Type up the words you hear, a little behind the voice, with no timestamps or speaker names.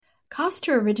Costs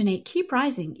to originate keep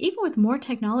rising, even with more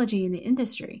technology in the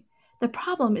industry. The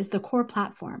problem is the core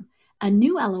platform. A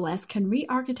new LOS can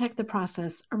re-architect the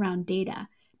process around data,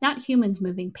 not humans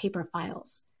moving paper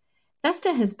files.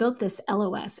 Vesta has built this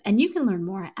LOS, and you can learn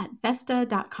more at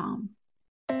Vesta.com.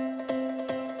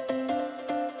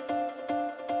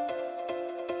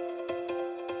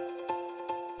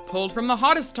 Pulled from the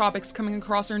hottest topics coming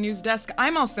across our news desk,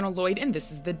 I'm Alcina Lloyd, and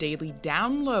this is the Daily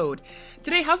Download.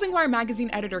 Today, Housing Wire magazine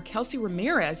editor Kelsey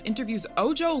Ramirez interviews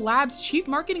OJO Labs Chief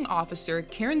Marketing Officer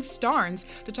Karen Starns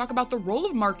to talk about the role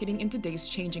of marketing in today's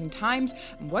changing times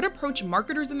and what approach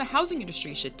marketers in the housing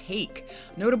industry should take.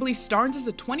 Notably, Starns is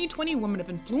a 2020 Woman of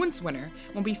Influence winner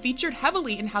and will be featured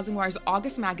heavily in Housing Wire's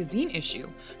August magazine issue.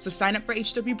 So sign up for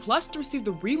HW Plus to receive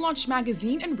the relaunched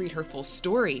magazine and read her full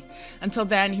story. Until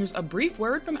then, here's a brief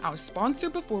word from our sponsor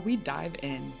before we dive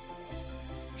in.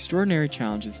 Extraordinary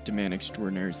challenges demand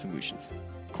extraordinary solutions.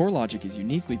 CoreLogic is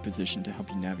uniquely positioned to help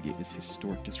you navigate this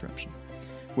historic disruption.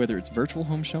 Whether it's virtual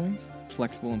home showings,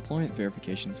 flexible employment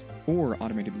verifications, or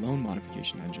automated loan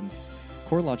modification engines,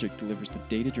 CoreLogic delivers the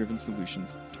data-driven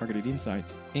solutions, targeted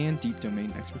insights, and deep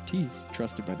domain expertise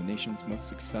trusted by the nation's most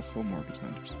successful mortgage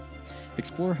lenders.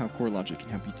 Explore how CoreLogic can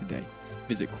help you today.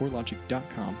 Visit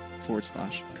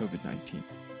corelogic.com/COVID-19.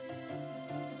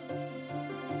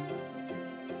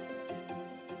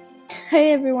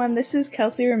 Hey everyone, this is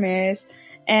Kelsey Ramirez,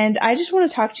 and I just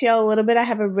want to talk to y'all a little bit. I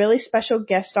have a really special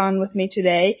guest on with me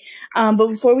today, but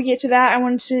before we get to that, I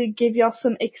wanted to give y'all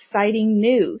some exciting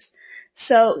news.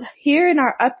 So here in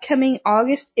our upcoming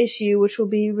August issue, which will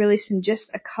be released in just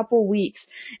a couple weeks,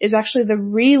 is actually the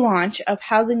relaunch of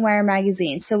Housing Wire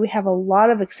magazine. So we have a lot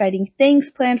of exciting things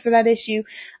planned for that issue,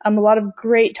 a lot of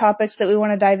great topics that we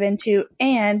want to dive into,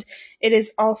 and it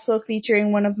is also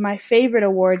featuring one of my favorite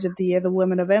awards of the year, the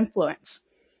Women of Influence.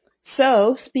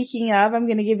 So speaking of, I'm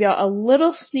going to give y'all a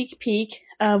little sneak peek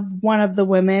of one of the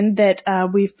women that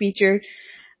we featured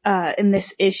in this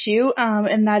issue,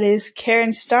 and that is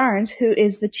Karen Starns, who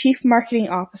is the Chief Marketing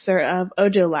Officer of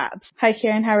OJO Labs. Hi,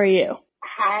 Karen. How are you?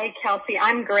 Hi, Kelsey.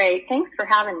 I'm great. Thanks for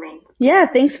having me. Yeah,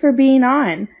 thanks for being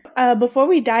on. Before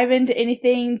we dive into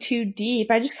anything too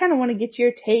deep, I just kind of want to get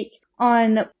your take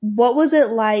on what was it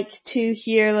like to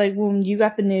hear, like, when you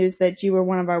got the news that you were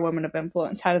one of our Women of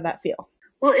Influence. How did that feel?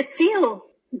 Well, it feels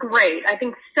great. I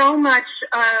think so much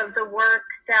of the work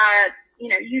that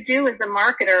you do as a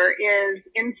marketer is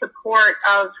in support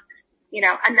of,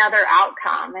 another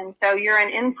outcome. And so you're an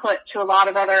input to a lot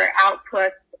of other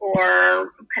outputs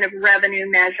or kind of revenue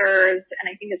measures. And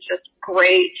I think it's just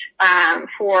great,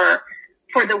 for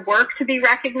the work to be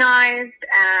recognized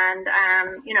and,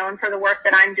 and for the work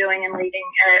that I'm doing and leading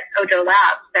at OJO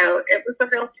Labs. So it was a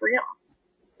real thrill.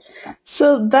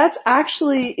 So that's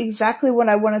actually exactly what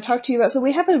I want to talk to you about. So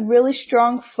we have a really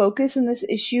strong focus in this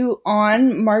issue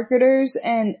on marketers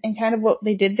and kind of what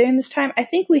they did during this time. I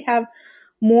think we have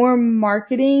more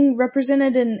marketing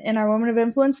represented in our Women of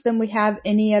Influence than we have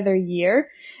any other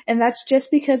year. And that's just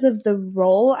because of the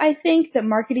role, I think, that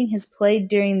marketing has played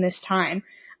during this time.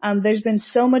 There's been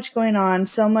so much going on,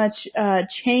 so much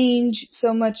change,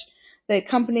 so much that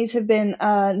companies have been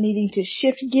needing to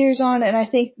shift gears on. And I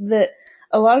think that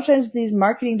a lot of times these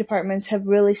marketing departments have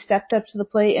really stepped up to the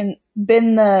plate and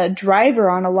been the driver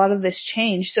on a lot of this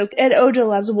change. So at OJO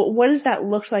Labs, what does that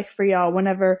look like for y'all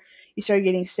whenever you started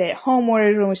getting stay-at-home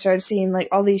orders, when we started seeing like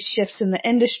all these shifts in the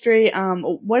industry?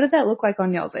 What did that look like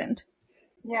on y'all's end?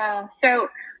 Yeah. So,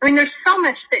 there's so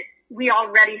much that we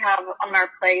already have on our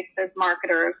plate as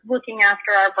marketers, looking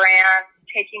after our brand,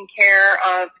 taking care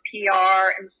of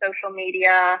PR and social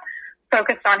media,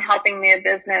 focused on helping the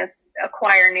business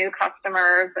acquire new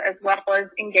customers as well as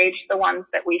engage the ones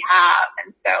that we have.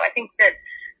 And so I think that,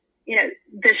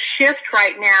 the shift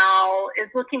right now is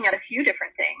looking at a few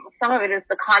different things. Some of it is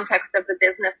the context of the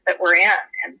business that we're in.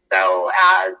 And so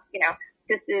as,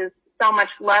 this is so much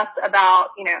less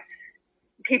about,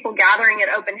 people gathering at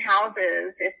open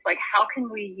houses. It's like, how can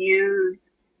we use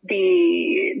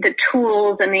the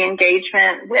tools and the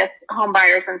engagement with home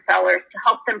buyers and sellers to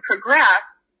help them progress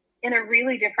in a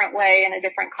really different way, in a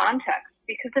different context?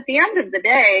 Because at the end of the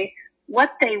day,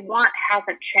 what they want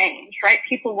hasn't changed, right?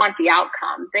 People want the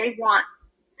outcome. They want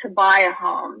to buy a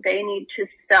home. They need to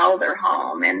sell their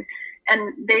home. And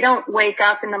they don't wake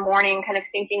up in the morning kind of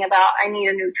thinking about, I need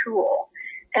a new tool.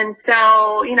 And so,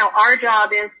 our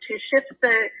job is to shift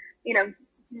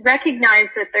recognize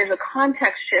that there's a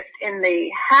context shift in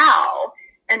the how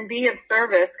and be of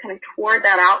service kind of toward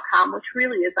that outcome, which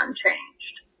really is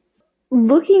unchanged.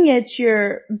 Looking at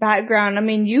your background,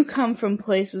 you come from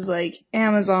places like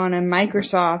Amazon and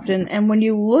Microsoft, and when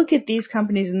you look at these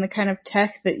companies and the kind of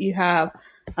tech that you have,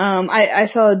 I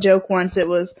saw a joke once. It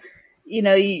was,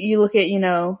 you look at,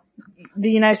 the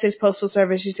United States Postal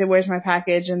Service, you say, where's my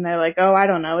package? And they're like, oh, I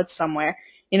don't know, it's somewhere.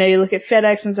 You look at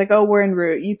FedEx and it's like, oh, we're en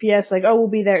route. UPS, like, oh, we'll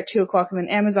be there at 2:00. And then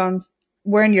Amazon,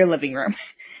 we're in your living room.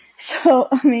 So,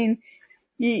 I mean,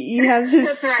 you have this.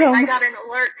 That's right. I got an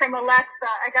alert from Alexa.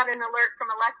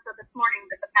 This morning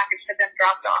that the package had been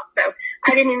dropped off. So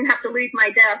I didn't even have to leave my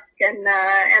desk, and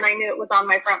I knew it was on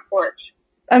my front porch.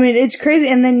 I mean, it's crazy.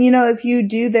 And then, if you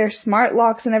do their smart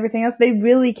locks and everything else, they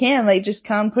really can, like, just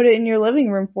come put it in your living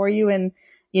room for you. And,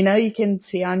 you can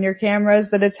see on your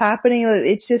cameras that it's happening.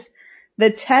 It's just,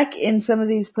 the tech in some of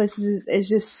these places is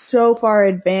just so far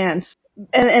advanced.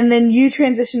 And then you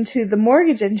transition to the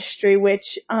mortgage industry,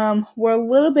 which, we're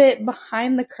a little bit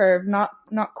behind the curve, not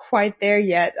quite there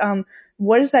yet.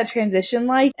 What is that transition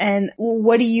like? And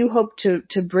what do you hope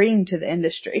to bring to the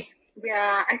industry?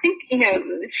 Yeah, I think,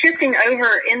 shifting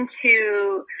over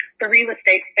into the real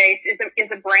estate space is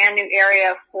a brand new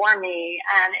area for me.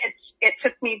 And it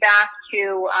took me back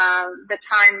to, the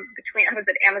time I was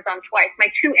at Amazon twice. My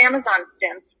 2 Amazon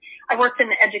stints, I worked in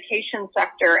the education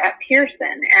sector at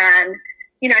Pearson. And,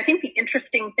 I think the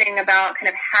interesting thing about kind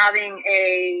of having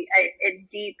a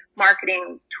deep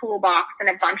marketing toolbox and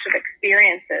a bunch of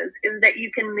experiences is that you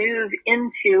can move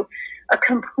into a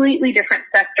completely different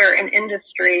sector and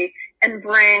industry and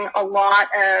bring a lot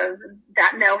of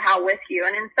that know-how with you.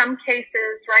 And in some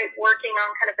cases, right, working on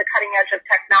kind of the cutting edge of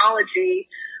technology,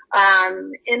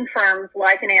 in firms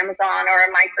like an Amazon or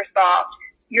a Microsoft,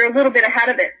 you're a little bit ahead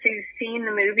of it. So you've seen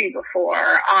the movie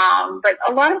before. But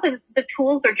a lot of the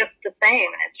tools are just the same,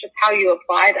 and it's just how you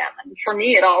apply them. And for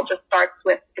me, it all just starts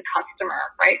with the customer,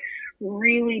 right?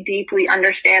 Really deeply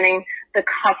understanding the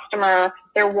customer,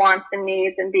 their wants and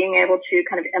needs, and being able to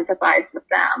kind of empathize with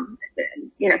them.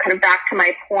 Kind of back to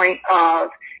my point of,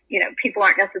 people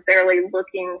aren't necessarily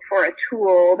looking for a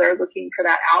tool, they're looking for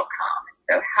that outcome.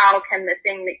 So how can the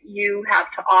thing that you have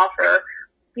to offer,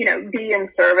 be in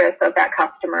service of that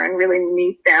customer and really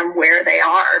meet them where they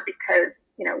are? Because,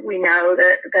 we know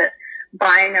that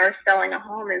buying or selling a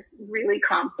home is really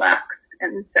complex.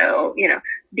 And so,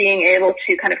 being able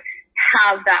to kind of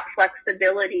have that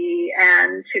flexibility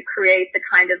and to create the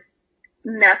kind of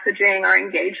messaging or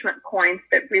engagement points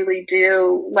that really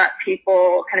do let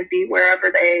people kind of be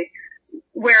wherever they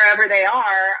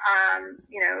are,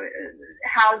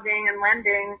 housing and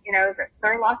lending,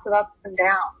 there are lots of ups and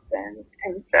downs.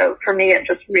 And so for me, it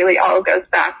just really all goes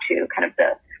back to kind of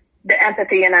the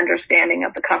empathy and understanding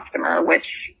of the customer, which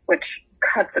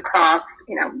cuts across,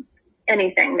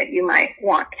 anything that you might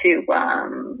want to,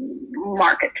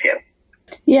 market to.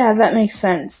 Yeah, that makes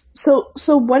sense.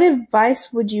 So what advice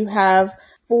would you have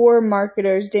for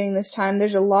marketers during this time?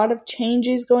 There's a lot of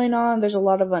changes going on. There's a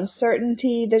lot of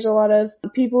uncertainty. There's a lot of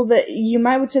people that you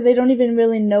would say they don't even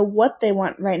really know what they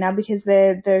want right now because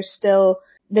they're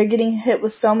getting hit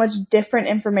with so much different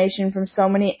information from so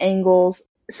many angles.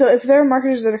 So if there are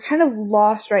marketers that are kind of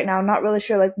lost right now, not really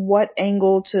sure like what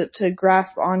angle to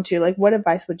grasp onto, like what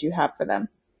advice would you have for them?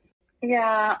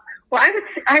 Yeah. Well,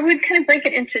 I would kind of break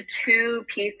it into 2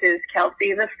 pieces,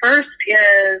 Kelsey. The first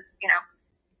is,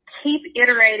 keep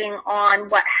iterating on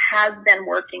what has been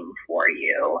working for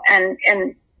you. And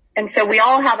so we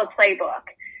all have a playbook,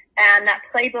 and that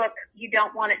playbook, you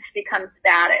don't want it to become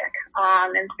static.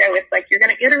 And so it's like you're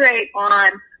going to iterate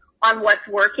on what's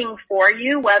working for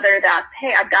you, whether that's,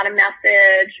 hey, I've got a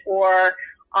message, or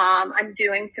I'm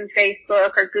doing some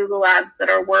Facebook or Google ads that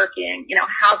are working.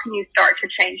 How can you start to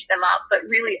change them up? But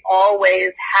really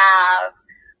always have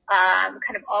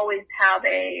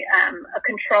a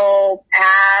control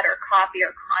ad or copy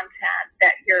or content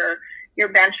that you're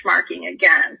benchmarking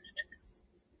against.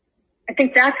 I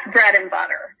think that's bread and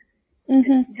butter.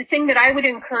 Mm-hmm. The thing that I would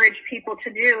encourage people to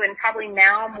do, and probably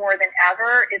now more than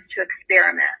ever, is to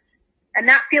experiment. And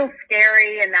that feels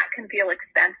scary and that can feel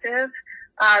expensive.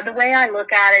 The way I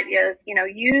look at it is,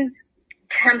 use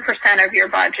 10% of your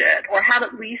budget, or have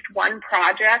at least one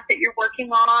project that you're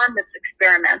working on that's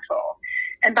experimental.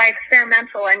 And by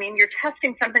experimental, I mean you're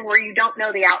testing something where you don't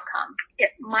know the outcome.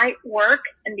 It might work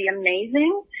and be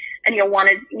amazing, and you'll want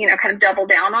to, kind of double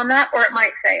down on that, or it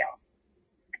might fail.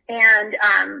 And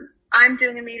I'm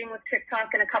doing a meeting with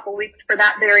TikTok in a couple weeks for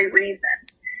that very reason,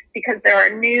 because there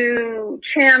are new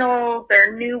channels,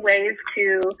 there are new ways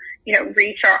to,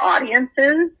 reach our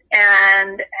audiences,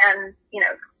 and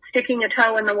sticking a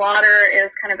toe in the water is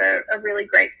kind of a really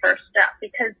great first step,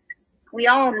 because we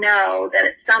all know that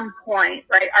at some point,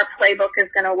 right, our playbook is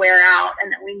going to wear out,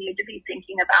 and that we need to be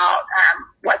thinking about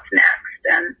what's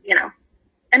next.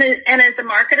 And as a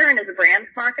marketer and as a brand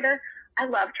marketer, I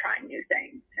love trying new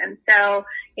things. And so,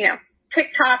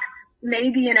 TikTok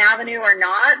maybe an avenue or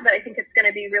not, but I think it's going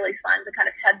to be really fun to kind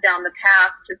of head down the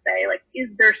path to say, like, is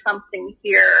there something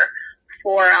here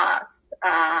for us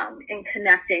in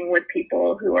connecting with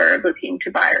people who are looking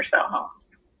to buy or sell homes?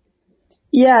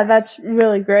 Yeah, that's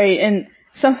really great. And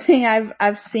something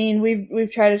I've seen,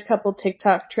 we've tried a couple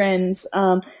TikTok trends,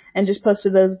 and just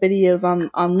posted those videos on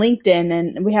LinkedIn,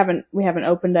 and we haven't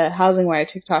opened a Housing Wire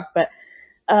TikTok, but,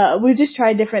 we've just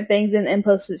tried different things and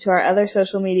posted it to our other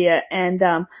social media. And,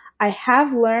 I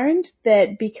have learned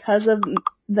that because of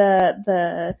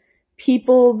the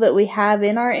people that we have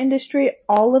in our industry,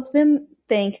 all of them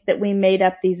think that we made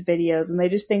up these videos, and they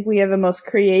just think we are the most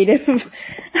creative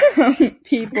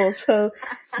people. So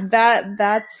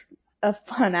that's a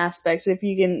fun aspect. So if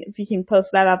you can post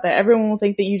that out there, everyone will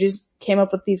think that you just came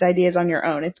up with these ideas on your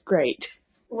own. It's great.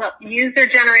 Well,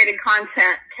 user-generated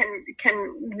content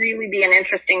can really be an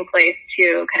interesting place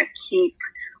to kind of keep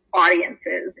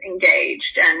audiences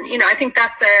engaged. And, I think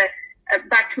that's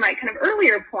back to my kind of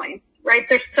earlier points, right?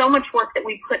 There's so much work that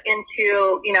we put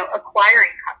into,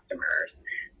 acquiring customers,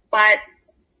 but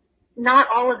not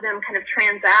all of them kind of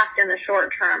transact in the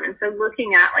short term. And so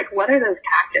looking at, like, what are those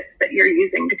tactics that you're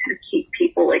using to kind of keep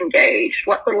people engaged?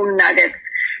 What little nuggets,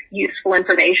 useful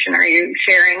information are you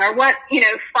sharing? Or what,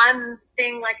 fun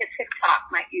thing like a TikTok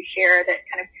might you share that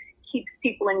kind of keeps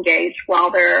people engaged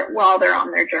while they're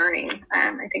on their journey?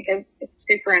 I think it's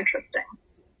super interesting.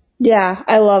 Yeah,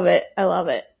 I love it.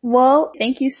 Well,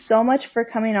 thank you so much for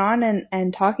coming on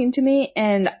and talking to me.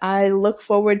 And I look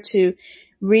forward to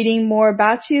reading more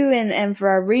about you and for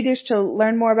our readers to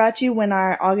learn more about you when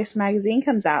our August magazine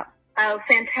comes out. Oh,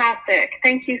 fantastic.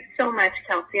 Thank you so much,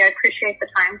 Kelsey. I appreciate the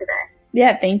time today.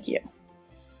 Yeah, thank you.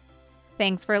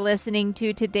 Thanks for listening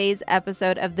to today's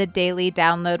episode of The Daily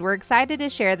Download. We're excited to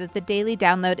share that The Daily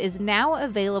Download is now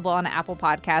available on Apple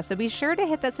Podcasts, so be sure to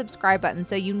hit that subscribe button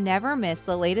so you never miss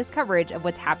the latest coverage of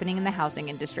what's happening in the housing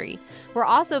industry. We're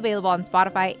also available on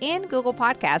Spotify and Google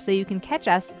Podcasts, so you can catch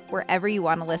us wherever you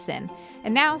want to listen.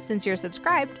 And now, since you're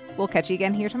subscribed, we'll catch you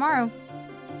again here tomorrow.